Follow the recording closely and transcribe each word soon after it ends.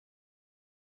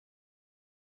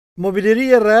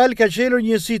Mobileria Real ka qelur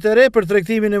njësi të re për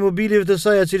tregtimin e mobilive të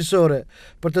saj cilësore,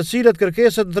 për të cilat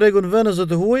kërkesat në tregun vendase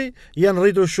të huaj janë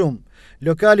rritur shumë.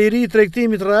 Lokali i ri i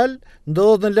tregtimit Real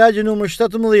ndodhet në lagjen numër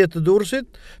 17 të Durrësit,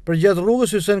 përgjatë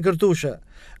rrugës Hysen Kërtusha.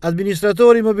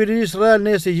 Administratori i Mobilerisë Real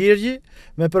Nesti Gjergji,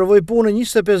 me përvojë punë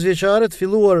 25 vjeçare të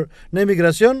filluar në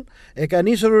emigracion, e ka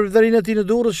nisur veprimtarinë e tij në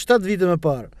Durrës 7 vite më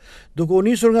parë. Duke u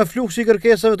nisur nga fluksi i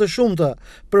kërkesave të shumta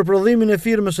për prodhimin e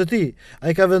firmës së tij,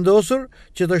 ai ka vendosur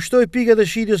që të shtojë pikat e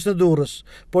shitjes në Durrës,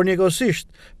 por njëkohësisht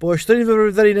po ushtrin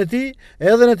veprimtarinë e tij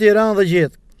edhe në Tiranë dhe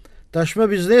Gjethe. Tashmë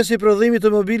biznesi i prodhimit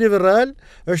të mobileve Real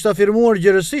është afirmuar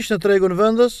gjërësisht në tregun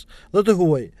vendas dhe të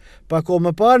huaj. Pak kohë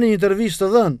më parë në një intervistë të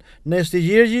dhënë, Nesti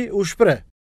Gjergji u shpreh.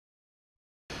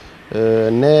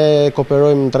 Ne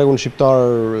kooperojmë në tregun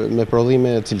shqiptar me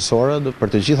prodhime cilësore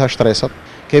për të gjitha shtresat.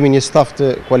 Kemi një staf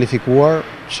të kualifikuar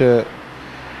që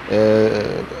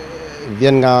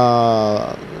vjen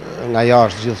nga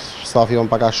jashtë, gjithë stafi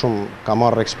jonë pak a shumë ka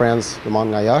marrë eksperiencë të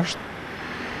marrë nga jashtë.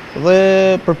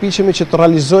 Dhe përpiqemi që të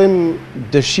realizojmë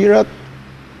dëshirat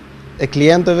e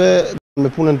klientëve. Me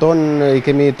punën tonë i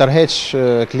kemi tërheq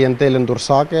klientelën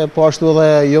durrësake, po ashtu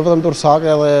edhe jo vetëm durrësake,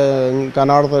 edhe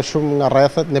kanë ardhur shumë nga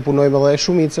rrethet. Ne punojmë edhe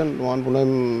shumicën,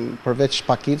 punojmë përveç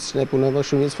pakicë, ne punojmë edhe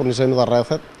shumicë, furnizojmë edhe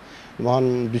rrethet,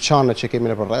 dyqanet që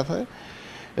kemi nëpër rrethe.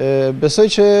 Besoj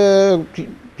që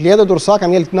klientët durrësake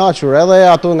kanë të kënaqur, edhe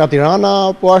ato nga Tirana,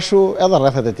 po ashtu edhe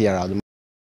rrethet e tjera.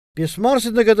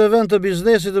 Pjesëmarrësit në këtë event të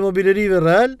biznesit të mobilerive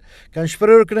Real kanë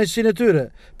shprehur kënaqësinë e tyre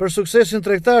për suksesin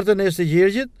tregtar të Nesti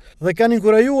Gjergjit dhe kanë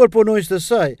inkurajuar punonjësit e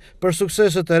saj për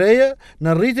suksese të reja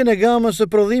në rritjen e gamës së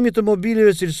prodhimit të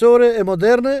mobileve cilësore e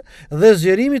moderne dhe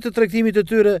zgjerimit të tregtimit të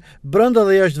tyre brenda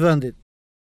dhe jashtë vendit.